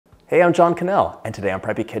Hey, I'm John Cannell, and today on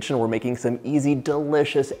Preppy Kitchen, we're making some easy,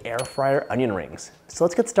 delicious air fryer onion rings. So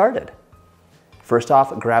let's get started. First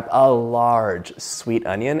off, grab a large sweet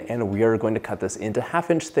onion, and we are going to cut this into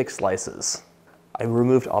 1/2-inch thick slices. I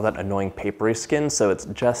removed all that annoying papery skin, so it's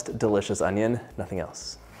just delicious onion, nothing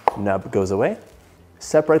else. Nub goes away.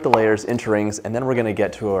 Separate the layers into rings, and then we're gonna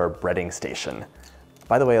get to our breading station.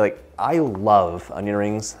 By the way, I love onion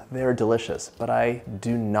rings. They're delicious, but I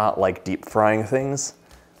do not like deep frying things.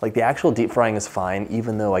 The actual deep frying is fine,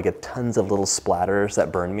 even though I get tons of little splatters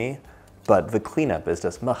that burn me, but the cleanup is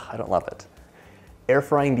just, I don't love it. Air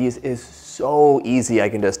frying these is so easy. I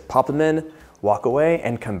can just pop them in, walk away,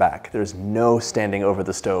 and come back. There's no standing over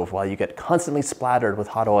the stove while you get constantly splattered with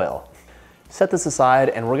hot oil. Set this aside,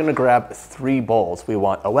 and we're gonna grab 3 bowls. We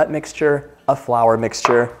want a wet mixture, a flour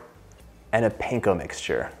mixture, and a panko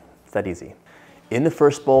mixture. It's that easy. In the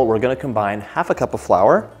first bowl, we're gonna combine 1/2 cup of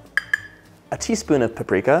flour, a teaspoon of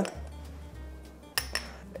paprika.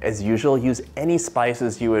 As usual, use any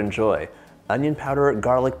spices you enjoy. Onion powder,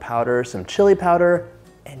 garlic powder, some chili powder,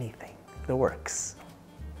 anything that works.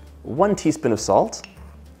 1 teaspoon of salt,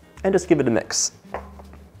 and just give it a mix.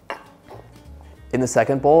 In the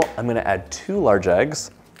second bowl, I'm gonna add 2 large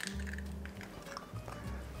eggs.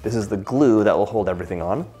 This is the glue that will hold everything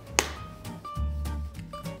on.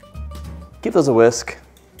 Give those a whisk.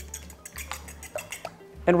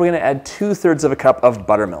 And we're gonna add 2/3 of a cup of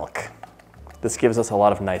buttermilk. This gives us a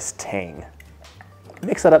lot of nice tang.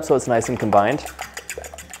 Mix that up so it's nice and combined.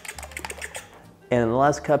 And in the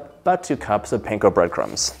last cup, about 2 cups of panko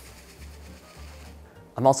breadcrumbs.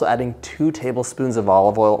 I'm also adding 2 tablespoons of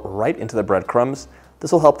olive oil right into the breadcrumbs.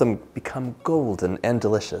 This will help them become golden and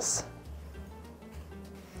delicious.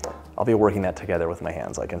 I'll be working that together with my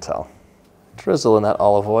hands, I can tell. Drizzle in that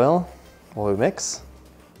olive oil while we mix.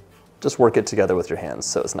 Just work it together with your hands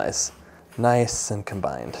so it's nice and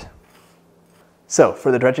combined. So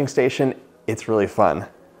for the dredging station, it's really fun.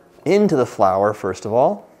 Into the flour, first of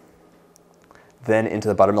all, then into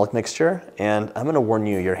the buttermilk mixture, and I'm gonna warn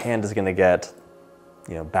you, your hand is gonna get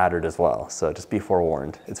battered as well, so just be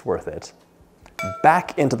forewarned, it's worth it.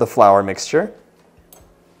 Back into the flour mixture.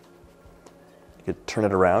 You could turn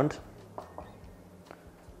it around.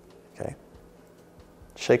 Okay.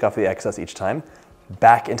 Shake off the excess each time.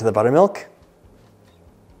 Back into the buttermilk.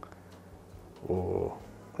 Ooh,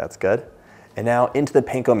 that's good. And now into the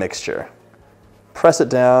panko mixture. Press it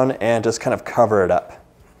down and just kind of cover it up.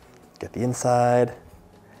 Get the inside,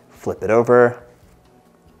 flip it over,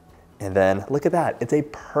 and then look at that. It's a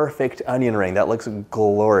perfect onion ring. That looks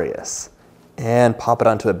glorious. And pop it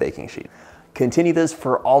onto a baking sheet. Continue this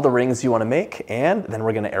for all the rings you want to make, and then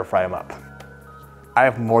we're gonna air fry them up. I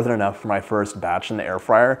have more than enough for my first batch in the air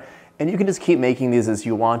fryer, and you can just keep making these as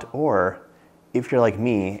you want, or if you're like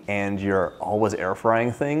me and you're always air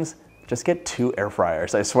frying things, just get 2 air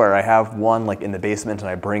fryers. I swear, I have one in the basement and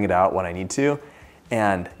I bring it out when I need to,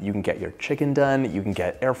 and you can get your chicken done, you can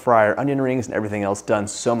get air fryer onion rings and everything else done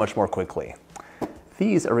so much more quickly.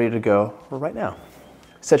 These are ready to go right now.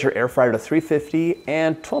 Set your air fryer to 350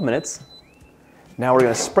 and 12 minutes. Now we're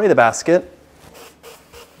gonna spray the basket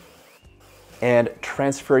and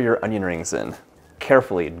transfer your onion rings in.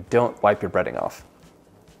 Carefully, don't wipe your breading off.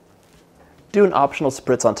 Do an optional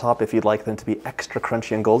spritz on top if you'd like them to be extra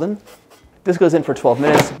crunchy and golden. This goes in for 12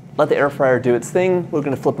 minutes. Let the air fryer do its thing. We're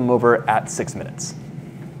gonna flip them over at 6 minutes.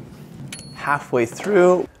 Halfway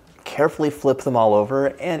through, carefully flip them all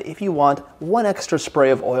over, and if you want, 1 extra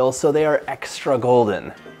spray of oil so they are extra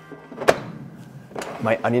golden.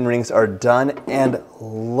 My onion rings are done, and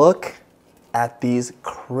look at these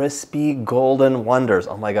crispy golden wonders.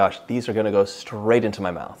 Oh my gosh, these are gonna go straight into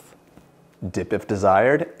my mouth. Dip if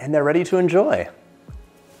desired, and they're ready to enjoy.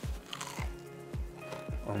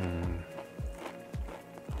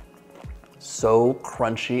 So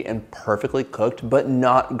crunchy and perfectly cooked, but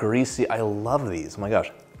not greasy. I love these, oh my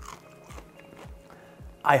gosh.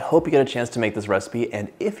 I hope you get a chance to make this recipe,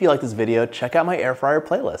 and if you like this video, check out my air fryer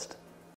playlist.